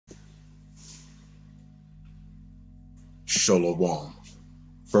Shalom.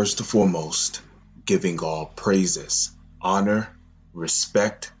 First and foremost, giving all praises, honor,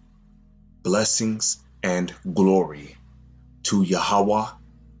 respect, blessings, and glory to Yahweh,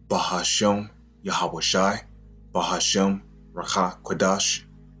 ahchyam, Yahweh Shai, ahchyam, Rakha Kodash.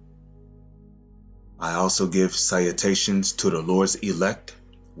 I also give salutations to the Lord's elect,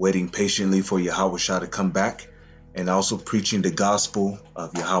 waiting patiently for Yahweh Shai to come back, and also preaching the gospel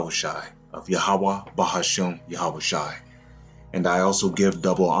of Yahweh Shai, of Yahweh, ahchyam, Yahweh Shai. And I also give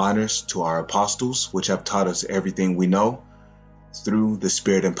double honors to our apostles, which have taught us everything we know through the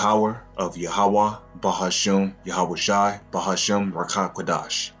spirit and power of Yahweh, ahchyam, Yahweh Shai, ahchyam, Rakha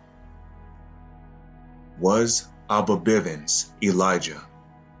Kodash. Was Abba Bivens Elijah?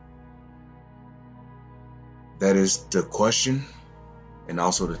 That is the question and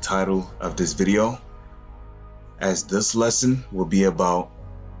also the title of this video, as this lesson will be about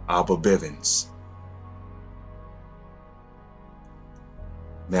Abba Bivens.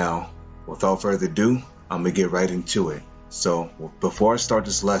 Now, without further ado, I'm going to get right into it. So, before I start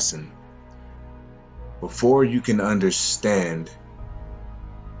this lesson, before you can understand,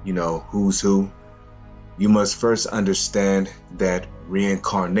 who's who, you must first understand that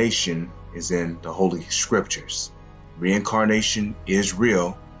reincarnation is in the Holy Scriptures. Reincarnation is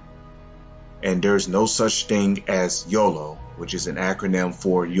real, and there's no such thing as YOLO, which is an acronym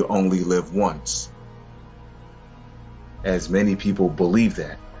for you only live once, as many people believe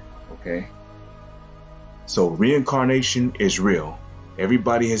that. Okay, so reincarnation is real.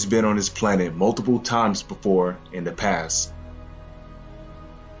 Everybody has been on this planet multiple times before in the past.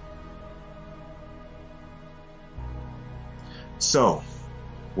 So,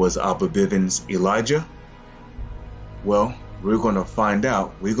 was Abba Bivens Elijah? Well, we're going to find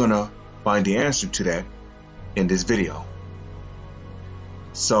out. We're going to find the answer to that in this video.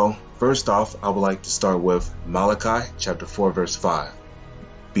 So, first off, I would like to start with Malachi chapter 4 verse 5.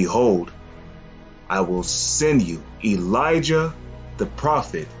 Behold, I will send you Elijah the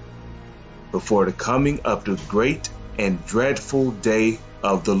prophet before the coming of the great and dreadful day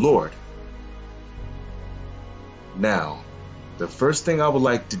of the Lord. Now, the first thing I would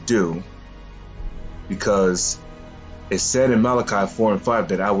like to do, because it said in Malachi 4 and 5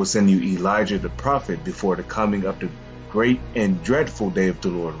 that I will send you Elijah the prophet before the coming of the great and dreadful day of the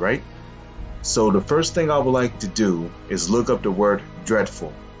Lord, right? So the first thing I would like to do is look up the word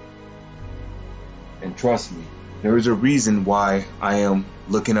dreadful. And trust me, there is a reason why I am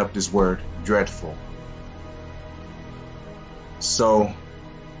looking up this word dreadful. So,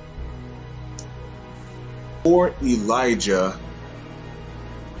 for Elijah,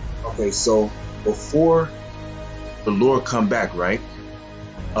 so before the Lord come back, right?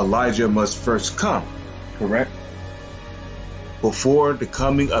 Elijah must first come, correct? Before the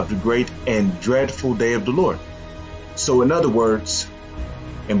coming of the great and dreadful day of the Lord. So in other words,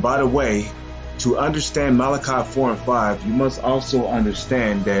 and by the way, to understand Malachi 4 and 5, you must also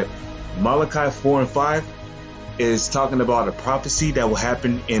understand that Malachi 4 and 5 is talking about a prophecy that will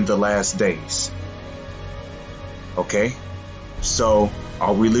happen in the last days. Okay? So,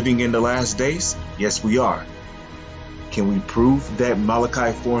 are we living in the last days? Yes, we are. Can we prove that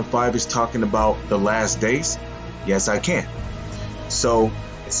Malachi 4 and 5 is talking about the last days? Yes, I can. So,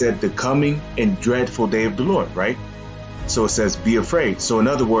 it said the coming and dreadful day of the Lord, right? So it says, be afraid. So in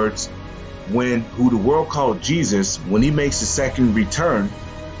other words, when who the world called Jesus, when he makes his second return,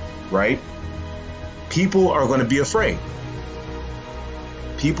 right? People are going to be afraid.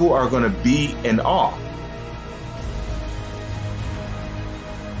 People are going to be in awe.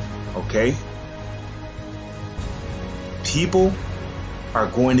 Okay? People are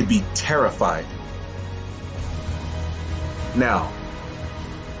going to be terrified. Now,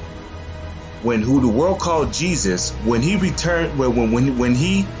 when who the world called Jesus, when he returned, when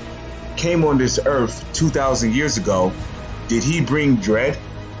he came on this earth 2,000 years ago, did he bring dread?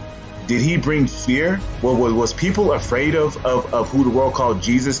 Did he bring fear? Well, was people afraid of who the world called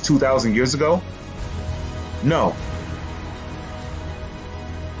Jesus 2,000 years ago? No.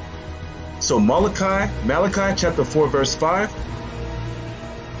 So Malachi chapter 4 verse 5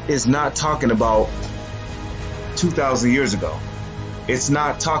 is not talking about 2,000 years ago. It's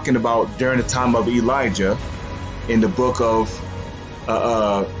not talking about during the time of Elijah in the book of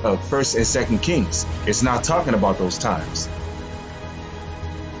First and Second Kings. It's not talking about those times.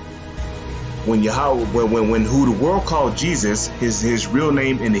 When who the world called Jesus, his real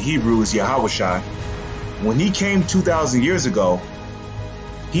name in the Hebrew is Yahweh Shai. When he came 2,000 years ago,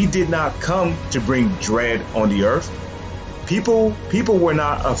 he did not come to bring dread on the earth. People were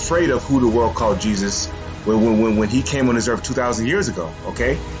not afraid of who the world called Jesus when he came on this earth 2,000 years ago.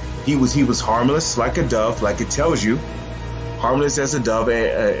 Okay, he was harmless like a dove, like it tells you. harmless as a dove,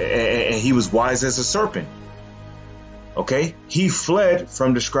 and he was wise as a serpent. Okay, he fled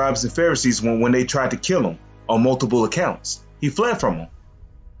from the scribes and Pharisees when they tried to kill him on multiple accounts. He fled from them.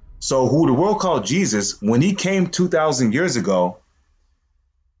 So who the world called Jesus, when he came 2,000 years ago,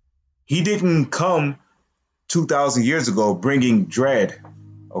 he didn't come 2,000 years ago bringing dread.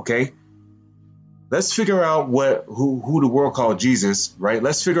 Okay, let's figure out who the world called Jesus, right?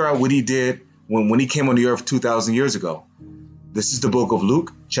 Let's figure out what he did when he came on the earth 2,000 years ago. This is the book of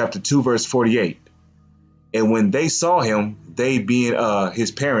Luke, chapter 2, verse 48. And when they saw him, they being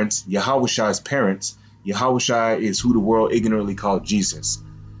his parents, Yahushai's parents, Yahushai is who the world ignorantly called Jesus.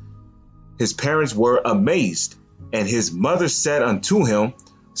 His parents were amazed, and his mother said unto him,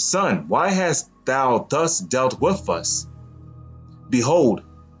 Son, why hast thou thus dealt with us? Behold,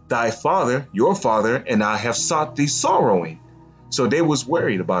 thy father, your father, and I have sought thee sorrowing. So they was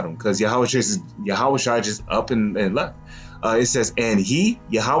worried about him because Yahushai just up and left. It says, and he,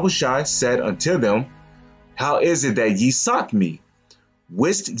 Yahushai, said unto them, How is it that ye sought me?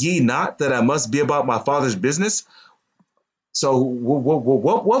 Wist ye not that I must be about my father's business? So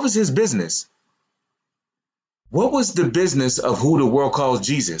what was his business? What was the business of who the world calls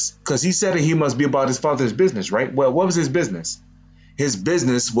Jesus? Because he said that he must be about his father's business, right? Well, what was his business? His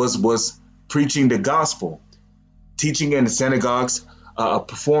business was preaching the gospel, teaching in the synagogues,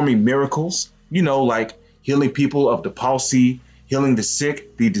 performing miracles, like healing people of the palsy, healing the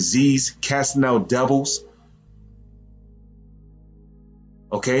sick, the disease, casting out devils.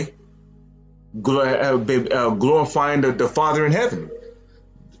 Okay? Glorifying the Father in heaven.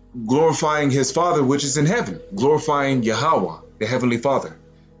 Glorifying his Father which is in heaven. Glorifying Yahweh, the Heavenly Father.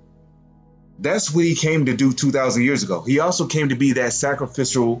 That's what he came to do 2,000 years ago. He also came to be that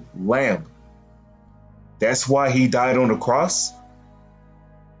sacrificial lamb. That's why he died on the cross.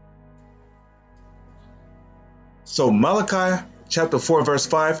 So Malachi chapter 4 verse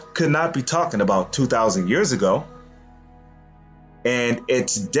 5 could not be talking about 2,000 years ago. And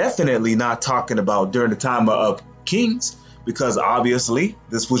it's definitely not talking about during the time of kings, because obviously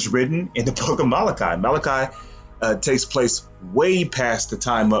this was written in the book of Malachi. Malachi takes place way past the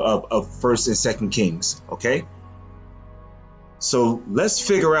time of 1st and 2nd Kings. Okay. So let's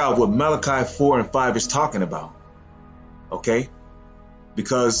figure out what Malachi 4 and 5 is talking about. Okay.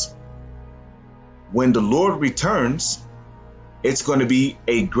 Because when the Lord returns, it's going to be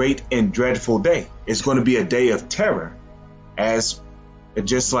a great and dreadful day. It's going to be a day of terror. As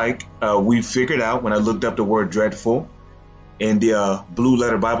just like we figured out when I looked up the word dreadful in the Blue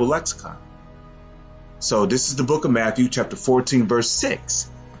Letter Bible Lexicon. So this is the book of Matthew chapter 14 verse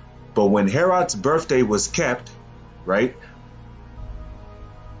 6. But when Herod's birthday was kept, right?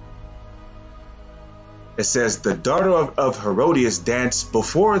 It says the daughter of Herodias danced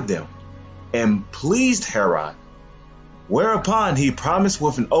before them and pleased Herod. Whereupon he promised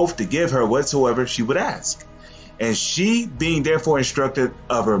with an oath to give her whatsoever she would ask. And she, being therefore instructed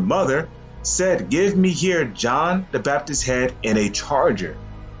of her mother, said, Give me here John the Baptist's head in a charger.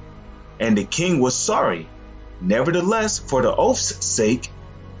 And the king was sorry. Nevertheless, for the oath's sake,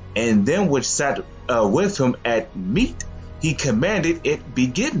 and them which sat with him at meat, he commanded it be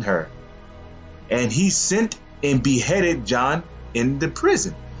given her. And he sent and beheaded John in the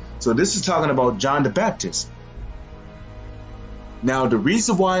prison. So this is talking about John the Baptist. Now, the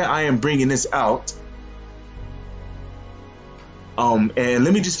reason why I am bringing this out, and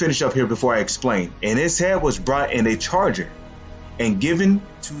let me just finish up here before I explain. And his head was brought in a charger and given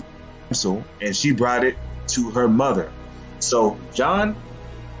to the damsel, and she brought it to her mother. So John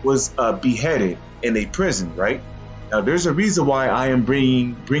was beheaded in a prison, right? Now, there's a reason why I am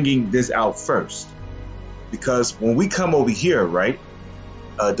bringing this out first. Because when we come over here, right,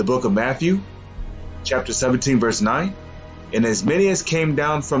 the book of Matthew, chapter 17, verse 9, and as many as came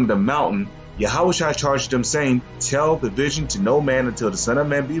down from the mountain, Yahushua charged them, saying, Tell the vision to no man until the Son of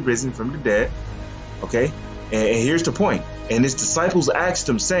Man be risen from the dead. Okay, and here's the point. And his disciples asked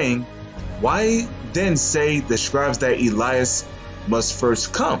him, saying, Why then say the scribes that Elias must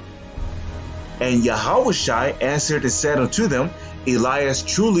first come? And Yahushua answered and said unto them, Elias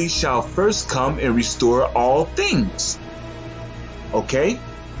truly shall first come and restore all things. Okay?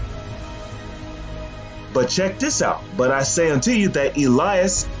 But check this out. But I say unto you that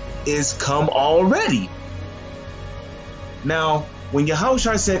Elias is come already. Now, when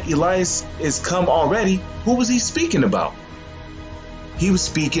Yahushua said Elias is come already, who was he speaking about? He was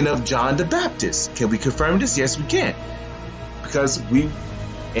speaking of John the Baptist. Can we confirm this? Yes, we can. Because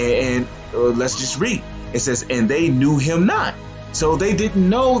let's just read. It says, and they knew him not. So they didn't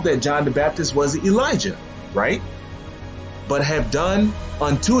know that John the Baptist was Elijah, right? But have done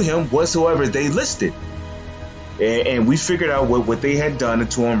unto him whatsoever they listed. And we figured out what they had done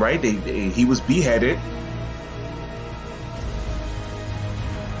to him, right? He was beheaded.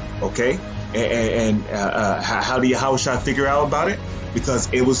 Okay? And how did Yahushua figure out about it?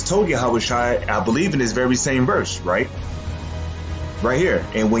 Because it was told Yahushua, I believe in this very same verse, right? Right here.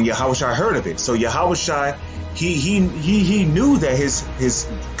 And when Yahushua heard of it. So Yahushua, he knew that his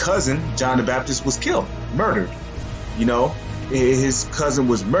cousin, John the Baptist, was killed, murdered. You know, his cousin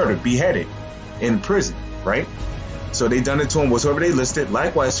was murdered, beheaded in prison, right? So they done it to him whatsoever they listed.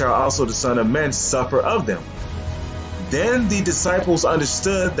 Likewise shall also the Son of Man suffer of them. Then the disciples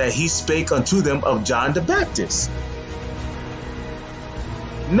understood that he spake unto them of John the Baptist.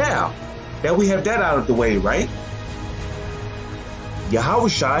 Now that we have that out of the way, right?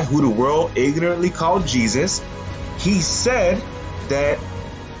 Yahushua, who the world ignorantly called Jesus, he said that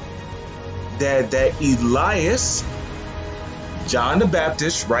Elias, John the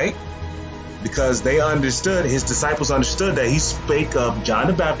Baptist, right? Because they understood, his disciples understood that he spake of John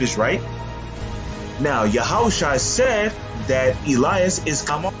the Baptist, right? Now, Yahushua said that Elias is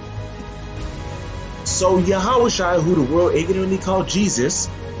come. So Yahushua, who the world ignorantly called Jesus,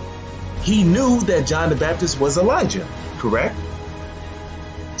 he knew that John the Baptist was Elijah, correct?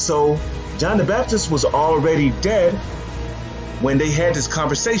 So John the Baptist was already dead when they had this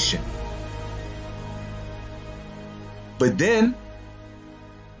conversation. But then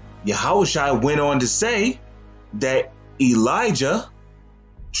Yahushua went on to say that Elijah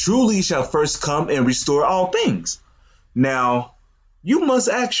truly shall first come and restore all things. Now, you must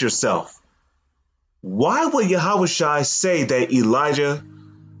ask yourself, why would Yahushua say that Elijah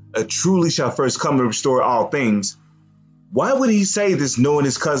truly shall first come and restore all things? Why would he say this knowing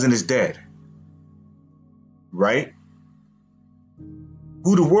his cousin is dead? Right?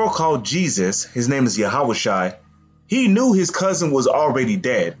 Who the world called Jesus, his name is Yahushua, he knew his cousin was already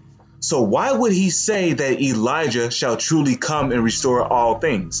dead. So why would he say that Elijah shall truly come and restore all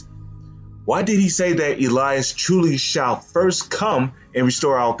things? Why did he say that Elias truly shall first come and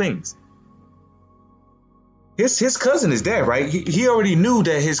restore all things? His cousin is dead, right? He already knew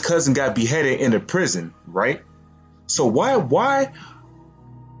that his cousin got beheaded in a prison, right? So why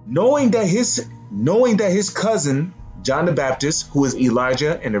knowing that his cousin John the Baptist, who is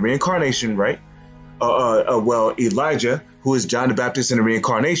Elijah in the reincarnation, right? Elijah, who is John the Baptist in the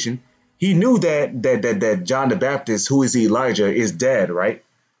reincarnation, he knew that John the Baptist, who is Elijah, is dead, right?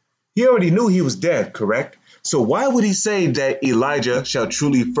 He already knew he was dead, correct? So why would he say that Elijah shall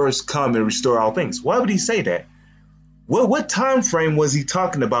truly first come and restore all things? Why would he say that? Well, what time frame was he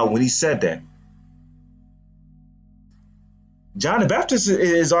talking about when he said that? John the Baptist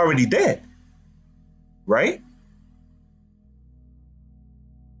is already dead, right?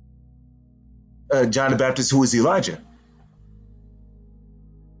 John the Baptist, who is Elijah.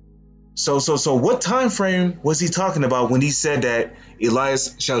 So what time frame was he talking about when he said that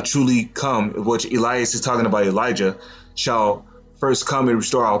Elias shall truly come, which Elias is talking about Elijah, shall first come and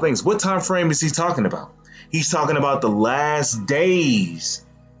restore all things? What time frame is he talking about? He's talking about the last days.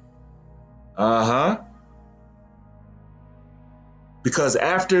 Because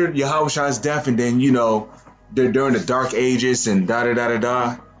after Yahushua's death, and then, during the dark ages and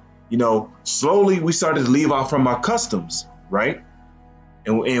slowly we started to leave off from our customs, right?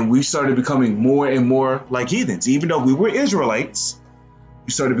 And we started becoming more and more like heathens. Even though we were Israelites,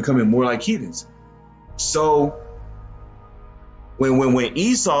 we started becoming more like heathens. So when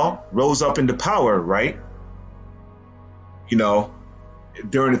Esau rose up into power, right?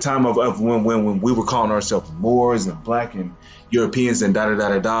 During the time of when we were calling ourselves Moors and black and Europeans and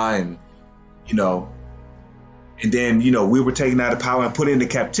and and then we were taken out of power and put into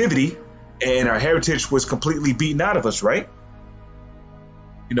captivity, and our heritage was completely beaten out of us, right?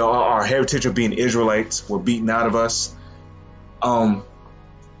 Our heritage of being Israelites were beaten out of us. And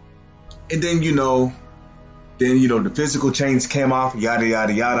then the physical chains came off, yada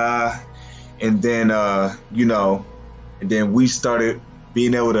yada yada, and then and then we started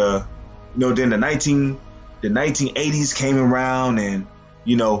being able to, then the 1980s came around, and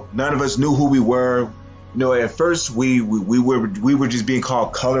none of us knew who we were. At first we were just being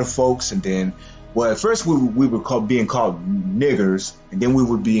called colored folks, and then at first we were being called niggers, and then we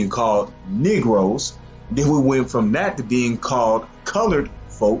were being called Negroes. And then we went from that to being called colored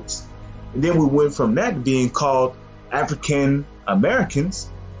folks, and then we went from that to being called African Americans,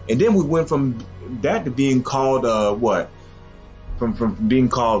 and then we went from that to being called from being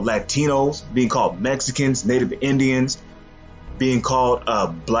called Latinos, being called Mexicans, Native Indians, being called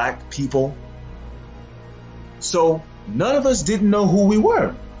black people. So none of us didn't know who we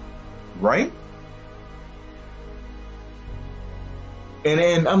were, right?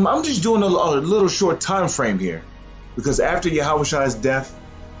 And I'm just doing a little short time frame here. Because after Yahweh's death,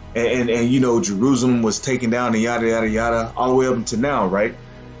 and Jerusalem was taken down and yada yada yada, all the way up until now, right?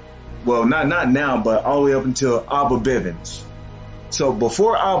 Well, not now, but all the way up until Abba Bivens. So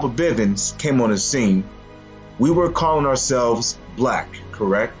before Abba Bivens came on the scene, we were calling ourselves black,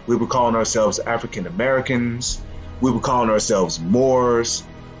 correct? We were calling ourselves African Americans. We were calling ourselves Moors,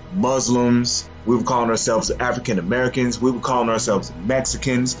 Muslims. We were calling ourselves African Americans. We were calling ourselves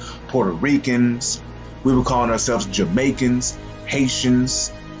Mexicans, Puerto Ricans. We were calling ourselves Jamaicans,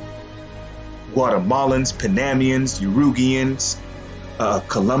 Haitians, Guatemalans, Panamanians, Uruguayans,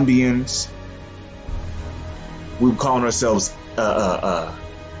 Colombians. We were calling ourselves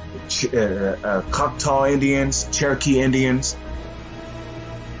Choctaw Indians, Cherokee Indians,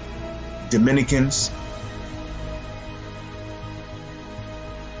 Dominicans.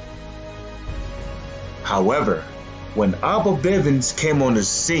 However, when Abba Bivens came on the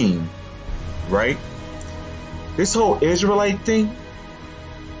scene, right, this whole Israelite thing,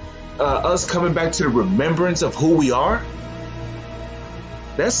 us coming back to the remembrance of who we are,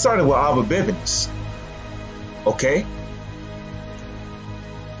 that started with Abba Bivens. Okay?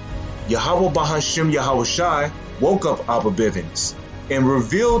 Yahweh ahchyam Yahawashi woke up Abba Bivens and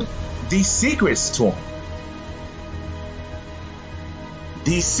revealed these secrets to him.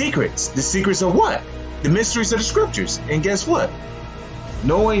 These secrets. The secrets of what? The mysteries of the scriptures. And guess what?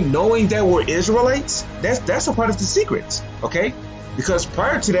 Knowing that we're Israelites, that's a part of the secrets. Okay? Because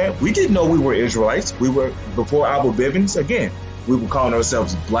prior to that, we didn't know we were Israelites. We were, before Abba Bivens, again, we were calling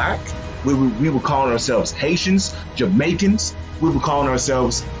ourselves black. We were calling ourselves Haitians, Jamaicans. We were calling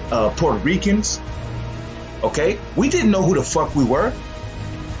ourselves Puerto Ricans. Okay? We didn't know who the fuck we were.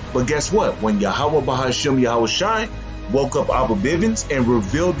 But guess what? When Yahweh ahchyam Yahawashi woke up Abba Bivens and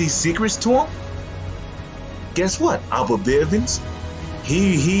revealed these secrets to him, guess what? Abba Bivens,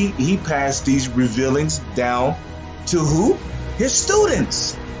 he passed these revealings down to who? His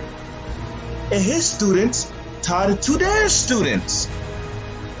students. And his students taught it to their students.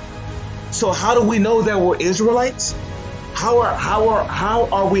 So how do we know that we're Israelites? How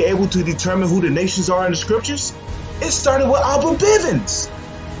are we able to determine who the nations are in the scriptures? It started with Abba Bivens.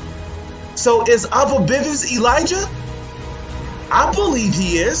 So is Abba Bivens Elijah? I believe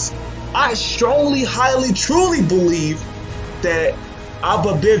he is. I strongly, highly, truly believe that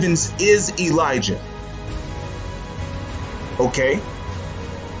Abba Bivens is Elijah. Okay?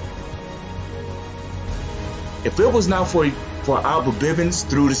 If it was not for Abba Bivens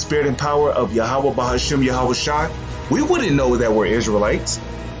through the spirit and power of Yahweh ahchyam Yahawashi, we wouldn't know that we're Israelites.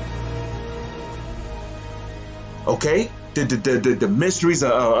 Okay? The mysteries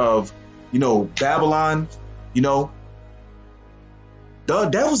of Babylon,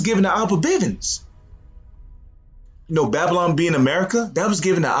 that was given to Abba Bivens. Babylon being America, that was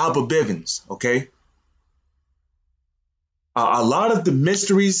given to Abba Bivens. Okay? A lot of the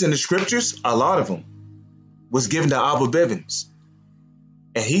mysteries in the scriptures, a lot of them, was given to Abba Bivens.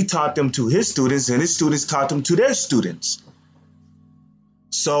 And he taught them to his students, and his students taught them to their students.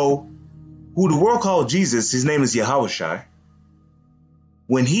 So, who the world called Jesus, his name is Yahawashi.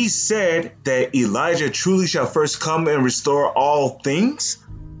 When he said that Elijah truly shall first come and restore all things,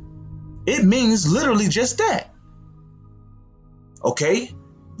 it means literally just that. Okay?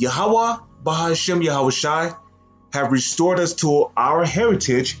 Yahweh ahchyam Yahawashi have restored us to our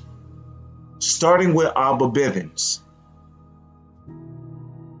heritage, starting with Abba Bivens.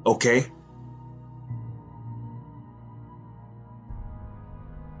 Okay?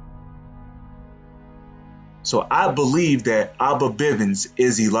 So I believe that Abba Bivens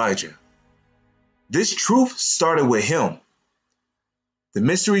is Elijah. This truth started with him. The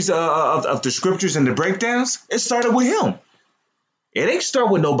mysteries of the scriptures and the breakdowns, it started with him. It ain't start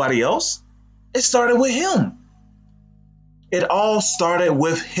with nobody else. It started with him. It all started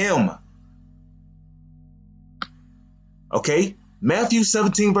with him. Okay? Matthew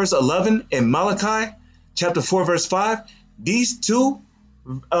 17 verse 11 and Malachi chapter 4 verse 5, these two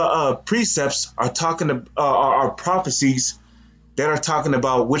precepts are are prophecies that are talking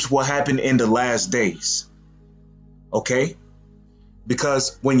about which will happen in the last days. Okay?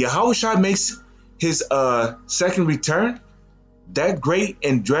 Because when Yahawashi makes his second return, that great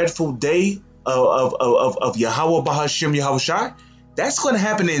and dreadful day of Yahweh ahchyam Yahawashi, that's going to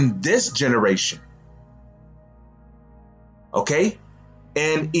happen in this generation. Okay?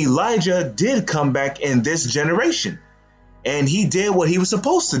 And Elijah did come back in this generation. And he did what he was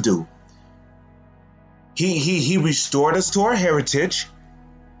supposed to do. He restored us to our heritage.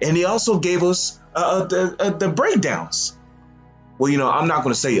 And he also gave us the breakdowns. Well, I'm not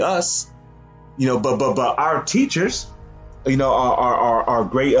going to say us, but our teachers, our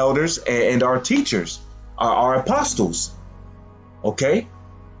great elders and our teachers our apostles. Okay?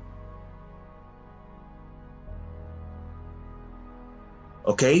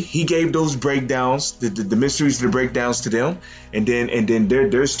 Okay, he gave those breakdowns, the mysteries, the breakdowns to them, and then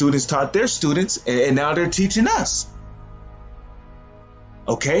their students taught their students, and now they're teaching us.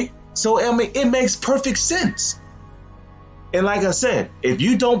 Okay, so I mean, it makes perfect sense. And like I said, if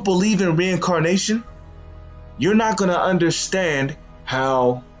you don't believe in reincarnation, you're not gonna understand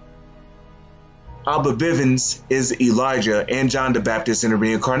how Abba Bivens is Elijah and John the Baptist in the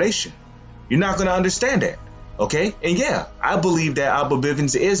reincarnation. You're not gonna understand that. Okay, and yeah, I believe that Abba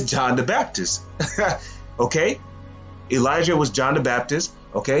Bivens is John the Baptist. Okay, Elijah was John the Baptist.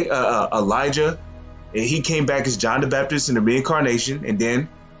 Okay, Elijah, he came back as John the Baptist in the reincarnation, and then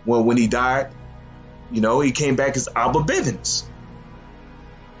when he died, you know, he came back as Abba Bivens.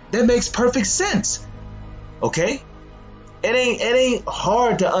 That makes perfect sense. Okay, it ain't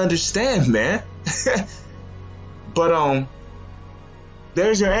hard to understand, man. But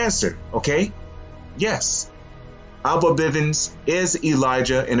there's your answer. Okay, yes. Abba Bivens is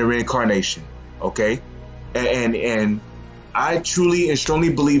Elijah in the reincarnation, okay? And I truly and strongly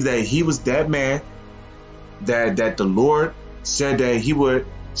believe that he was that man that the Lord said that he would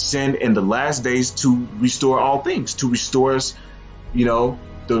send in the last days to restore all things, to restore us, you know,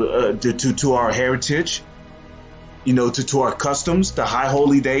 to our heritage, you know, to our customs, the high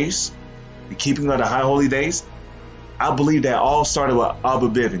holy days, the keeping of the high holy days. I believe that all started with Abba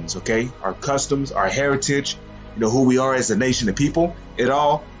Bivens, okay? Our customs, our heritage, you know, who we are as a nation of people. It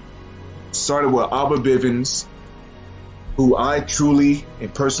all started with Abba Bivens, who I truly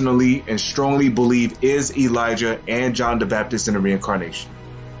and personally and strongly believe is Elijah and John the Baptist in the reincarnation.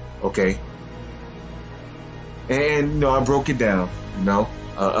 Okay. And, you know, I broke it down, you know,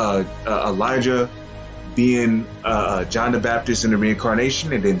 Elijah being John the Baptist in the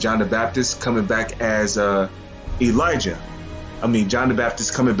reincarnation, and then John the Baptist coming back as Elijah. I mean, John the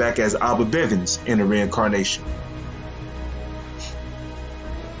Baptist coming back as Abba Bivens in the reincarnation.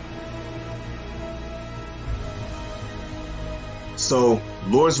 So,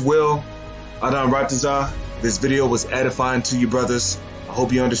 Lord's will, Adam Ratazah, this video was edifying to you, brothers. I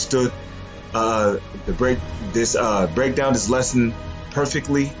hope you understood breakdown, this lesson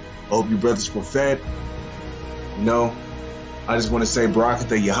perfectly. I hope you brothers were fed. You know, I just want to say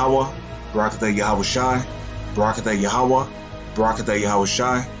Barakatah Yahweh, Barakatah Yahweh Shai, Barakatah Yahweh, Barakatah Yahweh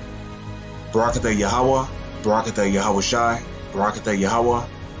Shai, Barakatah Yahweh, Barakatah Yahweh Shai, Barakatah Yahweh,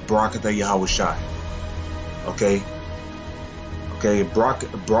 Barakatah Yahweh Shai. Okay? Okay,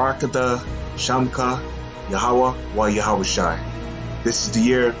 Barakatah Shamka Yahweh wa Yahweh Shai. This is the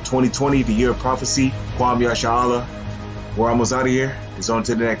year 2020, the year of prophecy. Kwam Yasha'Allah. We're almost out of here. It's on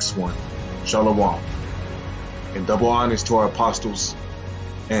to the next one. Shalom. And double honors to our apostles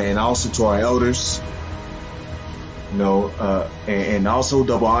and also to our elders. You know, and also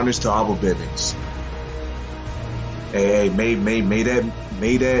double honors to Abba Bivens. Hey, may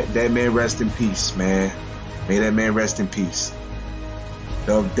that man rest in peace, man. May that man rest in peace.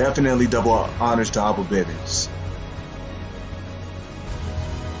 Definitely double honors to Abba Bivens.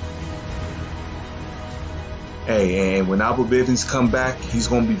 Hey, and when Abba Bivens come back, he's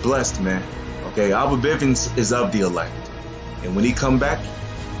gonna be blessed, man. Okay, Abba Bivens is of the elect, and when he come back,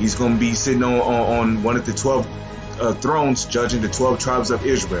 he's gonna be sitting on one of the 12 thrones, judging the 12 tribes of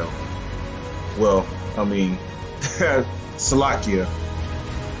Israel. Well, I mean, Salakia.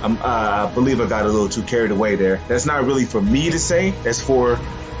 I believe I got a little too carried away there. That's not really for me to say. That's for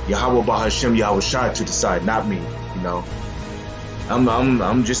Yahweh ahchyam Yahweh Shai to decide, not me. You know,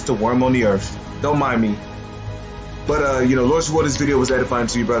 I'm just a worm on the earth. Don't mind me. But you know, Lord's will, this video was edifying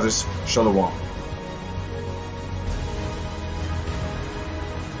to you, brothers. Shalom.